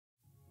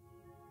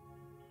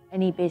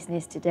Any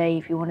business today,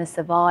 if you want to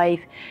survive,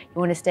 you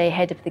want to stay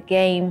ahead of the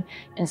game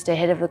and stay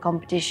ahead of the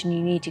competition,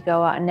 you need to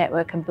go out and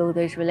network and build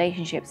those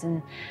relationships.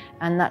 And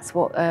that's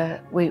what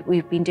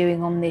we've been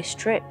doing on this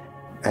trip.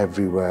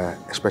 Everywhere,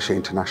 especially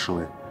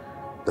internationally,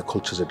 the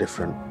cultures are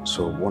different.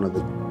 So one of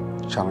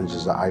the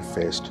challenges that I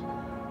faced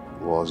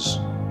was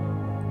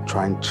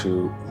trying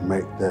to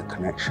make the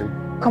connection.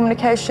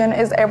 Communication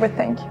is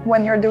everything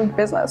when you're doing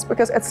business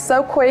because it's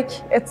so quick,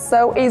 it's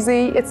so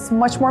easy, it's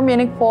much more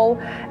meaningful,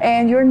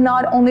 and you're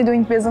not only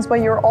doing business,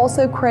 but you're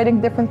also creating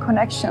different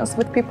connections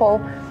with people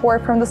who are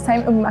from the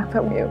same ummah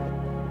from you.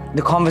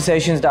 The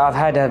conversations that I've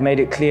had have made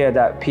it clear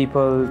that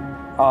people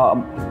are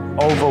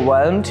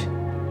overwhelmed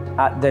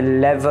at the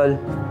level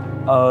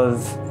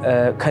of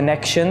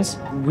connections.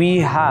 We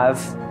have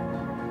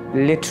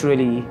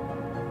literally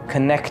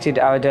connected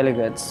our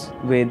delegates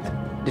with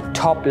the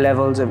top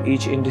levels of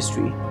each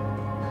industry,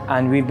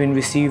 and we've been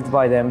received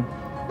by them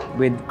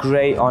with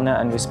great honor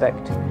and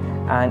respect.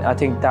 And I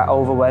think that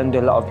overwhelmed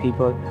a lot of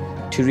people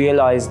to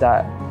realize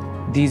that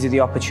these are the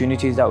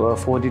opportunities that were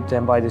afforded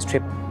them by this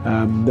trip.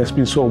 There's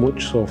been so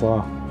much so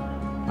far,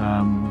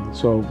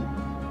 so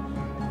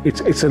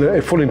it's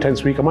a full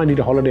intense week. I might need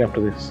a holiday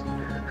after this.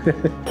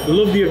 I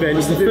love the event.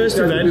 It's the first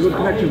event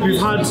we've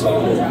had.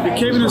 We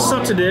came in on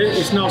Saturday,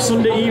 it's now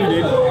Sunday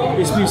evening.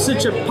 It's been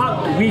such a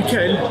packed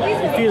weekend,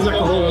 it feels like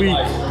a whole week.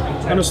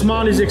 And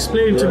Osman is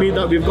explaining to me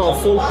that we've got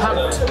a full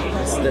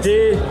packed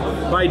day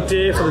by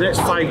day for the next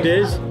 5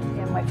 days.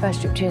 My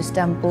first trip to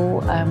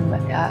Istanbul,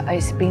 I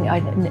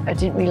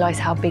didn't realise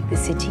how big the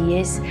city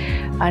is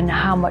and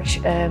how much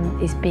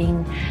is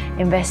being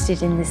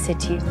invested in the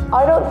city.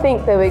 I don't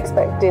think they were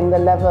expecting the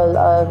level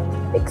of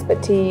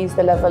expertise,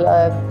 the level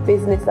of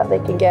business that they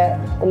can get,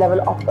 the level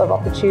of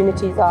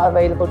opportunities that are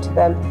available to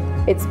them.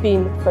 It's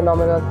been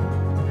phenomenal.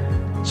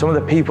 Some of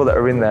the people that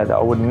are in there that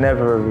I would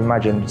never have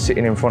imagined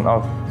sitting in front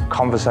of,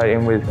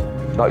 conversating with,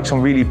 like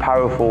some really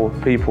powerful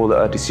people that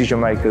are decision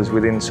makers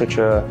within such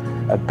a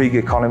big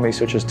economy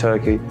such as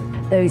Turkey.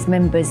 Those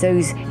members,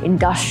 those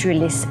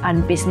industrialists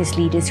and business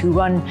leaders who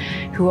run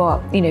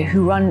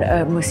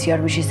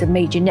Musyad, which is a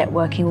major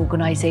networking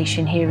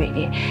organisation here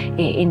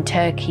in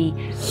Turkey.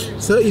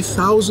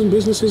 30,000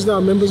 businesses that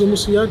are members of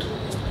Musyad.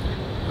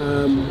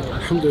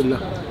 Alhamdulillah.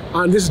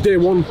 And this is day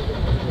one.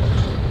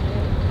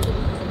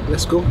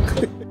 Let's go.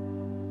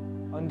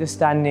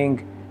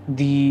 Understanding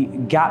the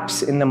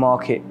gaps in the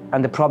market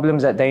and the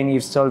problems that they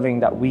need solving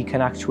that we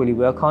can actually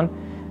work on.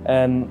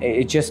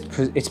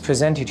 It's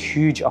presented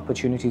huge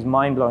opportunities,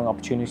 mind-blowing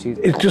opportunities.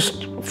 It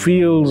just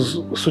feels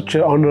such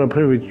an honour and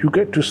privilege. You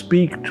get to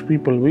speak to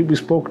people. We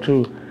spoke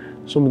to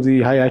some of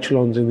the high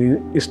echelons in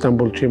the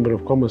Istanbul Chamber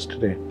of Commerce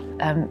today.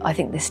 I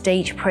think the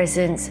stage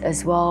presence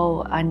as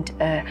well, and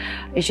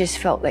it just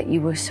felt like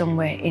you were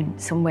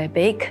somewhere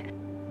big.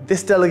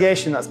 This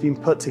delegation that's been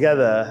put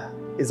together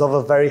is of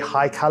a very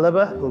high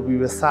calibre. We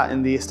were sat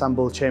in the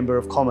Istanbul Chamber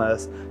of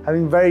Commerce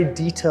having very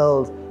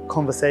detailed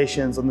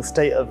conversations on the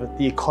state of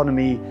the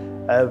economy,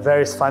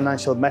 various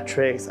financial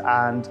metrics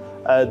and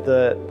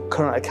the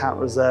current account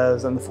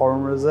reserves and the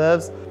foreign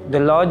reserves. The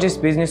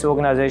largest business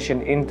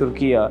organisation in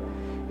Turkey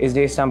is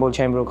the Istanbul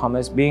Chamber of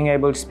Commerce. Being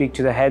able to speak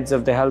to the heads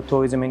of the health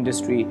tourism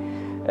industry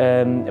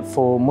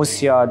for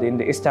Musyad in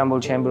the Istanbul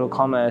Chamber of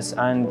Commerce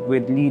and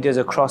with leaders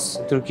across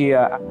Turkey.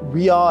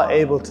 We are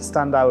able to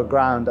stand our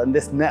ground, and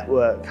this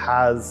network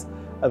has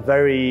a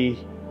very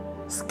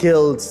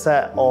skilled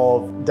set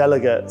of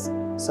delegates.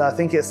 So I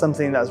think it's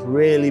something that's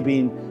really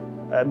been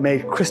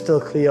made crystal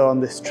clear on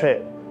this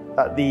trip,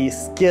 that the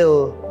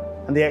skill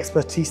and the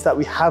expertise that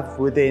we have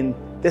within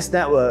this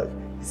network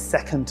is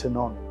second to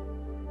none.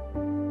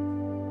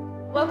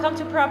 Welcome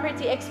to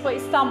Property Expo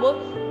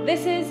Istanbul.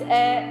 This is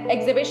an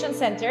exhibition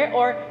center,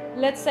 or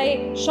let's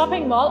say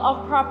shopping mall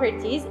of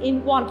properties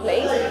in one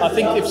place. I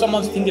think if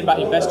someone's thinking about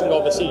investing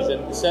overseas,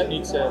 then certainly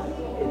it's a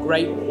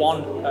great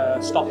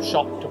one-stop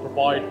shop to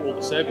provide all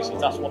the services.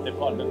 That's what they've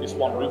got under this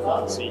one roof. You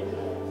can see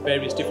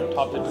various different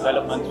types of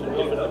developments from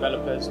different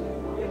developers.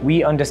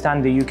 We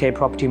understand the UK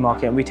property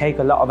market and we take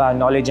a lot of our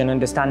knowledge and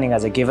understanding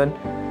as a given,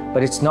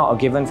 but it's not a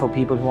given for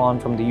people who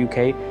aren't from the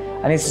UK.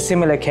 And it's a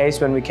similar case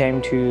when we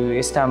came to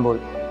Istanbul.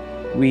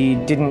 We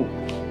didn't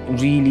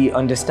really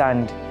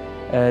understand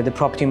the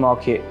property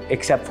market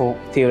except for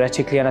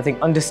theoretically, and I think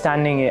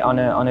understanding it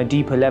on a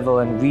deeper level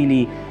and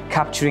really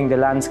capturing the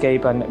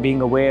landscape and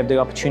being aware of the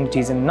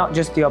opportunities, and not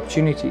just the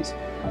opportunities,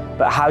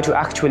 but how to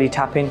actually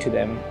tap into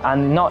them,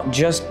 and not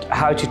just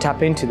how to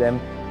tap into them,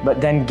 but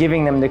then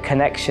giving them the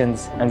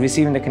connections and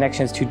receiving the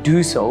connections to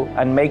do so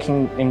and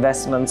making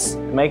investments,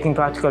 making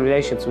practical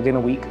relationships within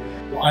a week.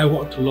 I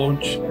want to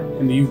launch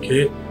in the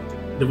UK,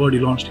 they've already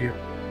launched here.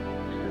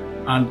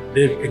 And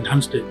they've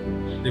enhanced it.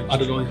 They've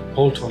added all these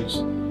bolt-ons.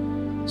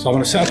 So I'm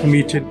going to set up a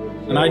meeting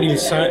and ideally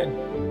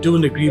do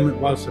an agreement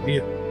whilst I'm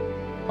here.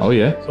 Oh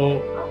yeah? So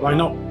why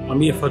not?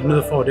 I'm here for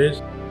another 4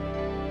 days.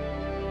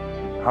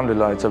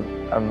 Alhamdulillah, it's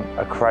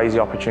a crazy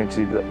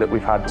opportunity that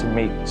we've had to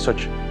meet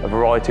such a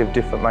variety of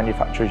different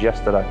manufacturers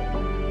yesterday.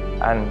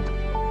 And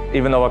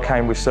even though I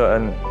came with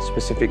certain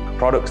specific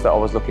products that I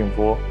was looking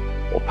for,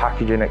 or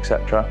packaging,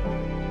 etc.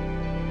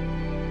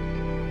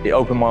 It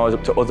opened my eyes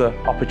up to other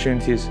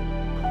opportunities.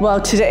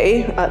 Well,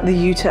 today at the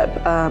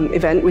UTEP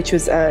event, which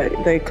was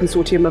the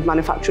consortium of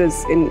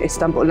manufacturers in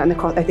Istanbul and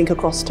I think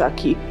across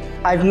Turkey,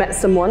 I've met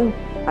someone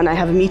and I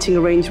have a meeting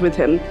arranged with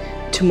him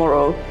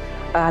tomorrow,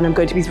 and I'm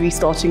going to be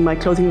restarting my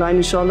clothing line,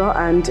 inshallah,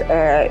 and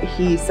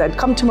he said,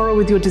 come tomorrow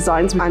with your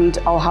designs and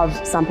I'll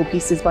have sample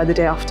pieces by the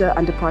day after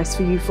and a price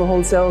for you for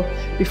wholesale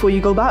before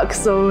you go back.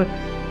 So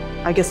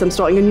I guess I'm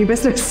starting a new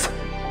business.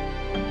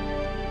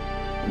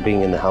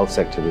 Being in the health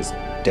sector, there's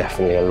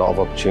definitely a lot of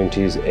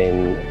opportunities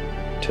in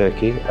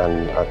Turkey,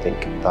 and I think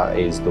that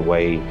is the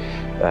way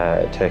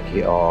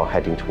Turkey are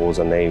heading towards,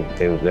 and they're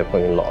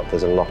putting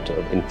there's a lot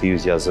of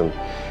enthusiasm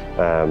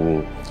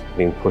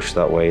being pushed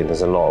that way.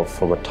 There's a lot of,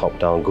 from a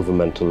top-down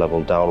governmental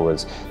level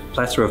downwards.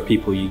 Plethora of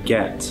people you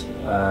get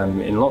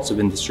in lots of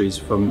industries.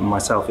 For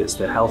myself, it's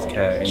the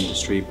healthcare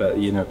industry, but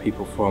you know,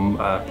 people from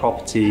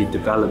property,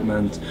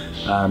 development,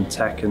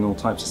 tech, and all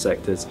types of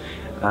sectors.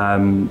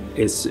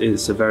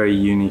 It's a very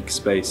unique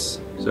space.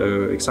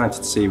 So excited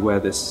to see where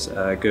this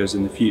goes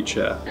in the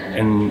future,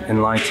 and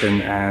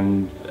enlighten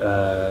and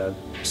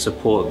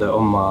support the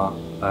Ummah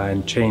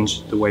and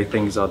change the way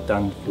things are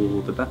done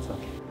for the better.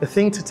 The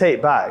thing to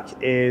take back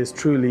is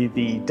truly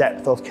the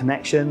depth of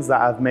connections that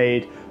I've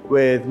made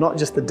with not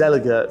just the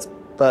delegates,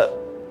 but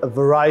a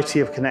variety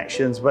of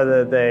connections,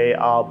 whether they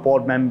are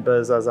board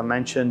members, as I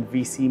mentioned,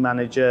 VC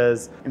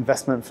managers,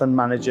 investment fund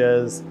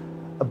managers,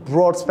 a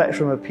broad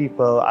spectrum of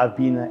people I've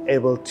been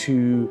able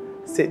to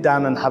sit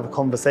down and have a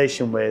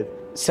conversation with.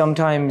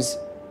 Sometimes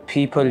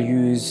people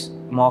use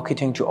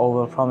marketing to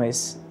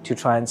overpromise to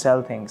try and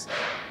sell things.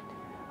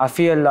 I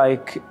feel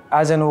like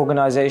as an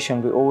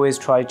organization, we always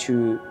try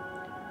to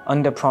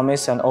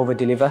underpromise and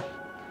overdeliver.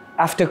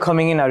 After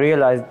coming in, I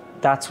realized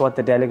that's what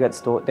the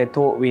delegates thought. They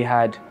thought we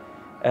had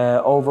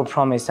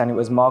overpromised and it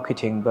was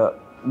marketing, but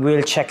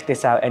we'll check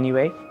this out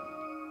anyway.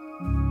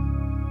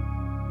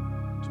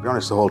 To be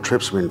honest, the whole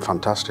trip's been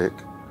fantastic.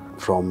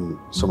 From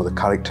some of the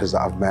characters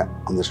that I've met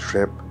on this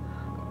trip.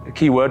 The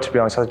key word, to be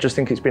honest, I just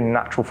think it's been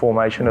natural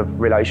formation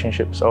of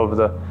relationships over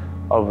the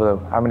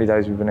how many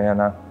days we've been here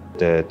now.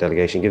 The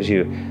delegation gives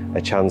you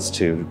a chance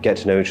to get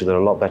to know each other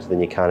a lot better than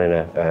you can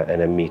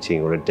in a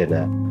meeting or a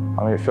dinner.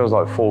 I mean, it feels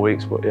like 4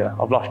 weeks, but yeah,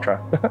 I've lost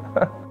track.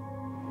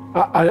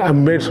 I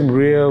made some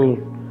real,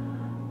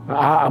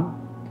 I'm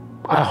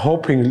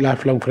hoping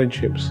lifelong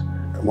friendships.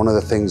 One of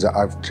the things that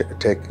I've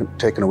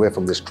taken away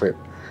from this trip,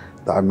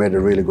 that I've made a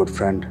really good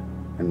friend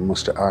in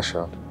Mr.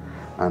 Arshad,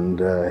 and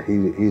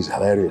he's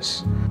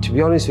hilarious. To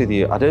be honest with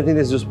you, I don't think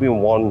there's just been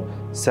one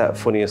set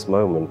funniest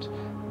moment,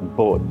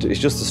 but it's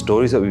just the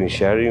stories that we've been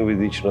sharing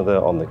with each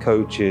other on the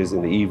coaches,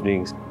 in the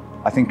evenings.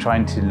 I think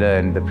trying to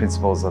learn the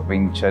principles of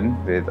Wing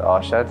Chun with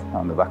Arshad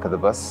on the back of the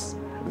bus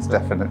was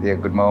definitely a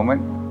good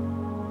moment.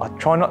 I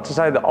try not to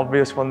say the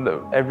obvious one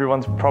that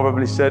everyone's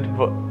probably said,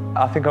 but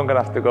I think I'm going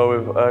to have to go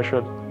with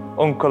Arshad.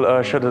 Uncle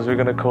Arshad, as we're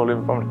going to call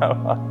him from now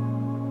on.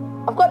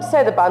 I've got to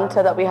say the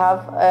banter that we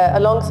have,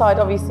 alongside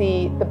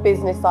obviously the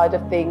business side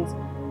of things,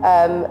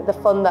 the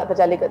fun that the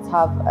delegates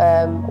have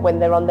when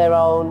they're on their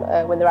own,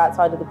 when they're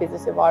outside of the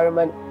business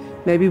environment.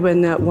 Maybe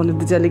when one of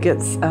the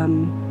delegates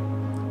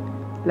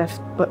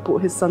left but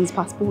brought his son's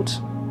passport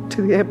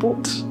to the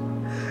airport.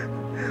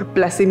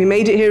 Bless him, he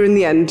made it here in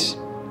the end.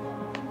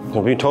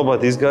 I've been told by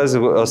these guys. I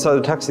was at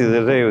the taxi the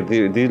other day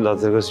with these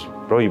lads. They goes,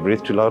 bro, you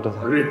breathe too loud.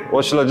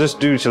 What shall I just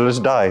do? Shall I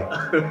just die?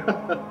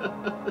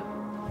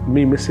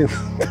 Me missing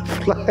the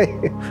fly.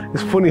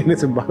 It's funny and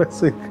it's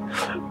embarrassing.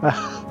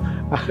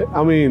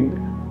 I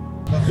mean...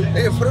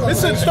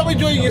 Listen, stop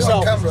enjoying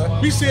yourself.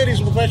 Be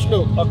serious,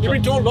 professional. You've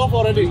been told off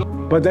already.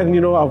 But then, you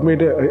know, I've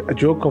made a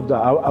joke of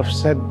that. I've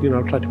said, you know,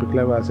 I've tried to be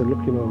clever. I said, look,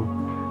 you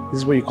know, this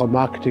is what you call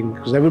marketing.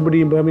 Because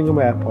everybody in Birmingham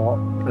Airport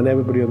and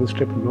everybody on this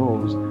trip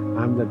knows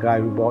I'm the guy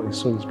who bought his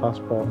son's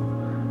passport.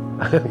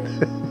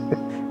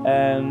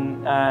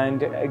 And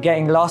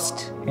getting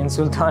lost in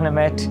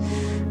Sultanahmet,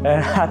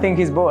 I think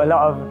he's brought a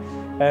lot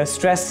of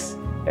stress,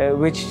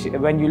 which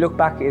when you look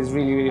back is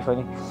really, really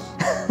funny.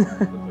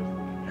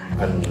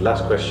 And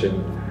last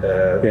question,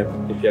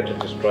 if you had to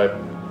describe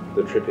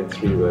the trip in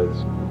 3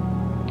 words.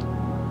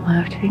 I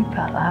have to think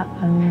about that.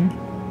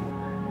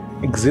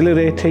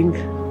 Exhilarating.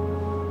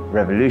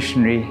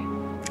 Revolutionary.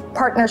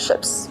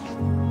 Partnerships.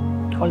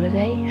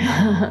 Holiday.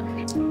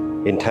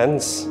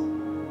 Intense.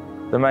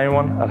 The main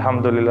one,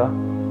 alhamdulillah.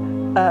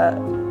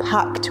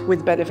 Packed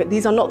with benefit.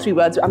 These are not 3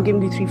 words, I'm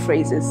giving you 3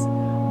 phrases.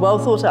 Well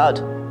thought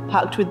out,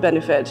 packed with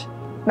benefit.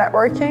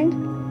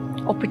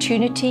 Networking.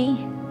 Opportunity.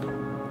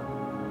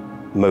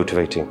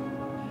 Motivating.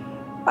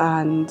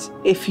 And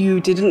if you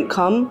didn't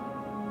come,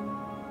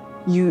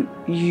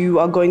 you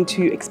are going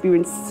to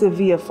experience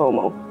severe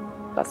FOMO.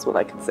 That's what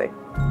I can say.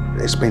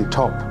 It's been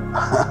top.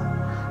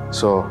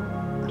 So.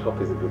 Top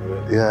is a good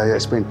word. Yeah,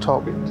 it's been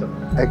top.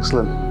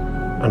 Excellent.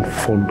 And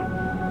fun.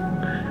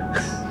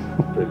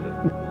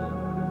 Brilliant.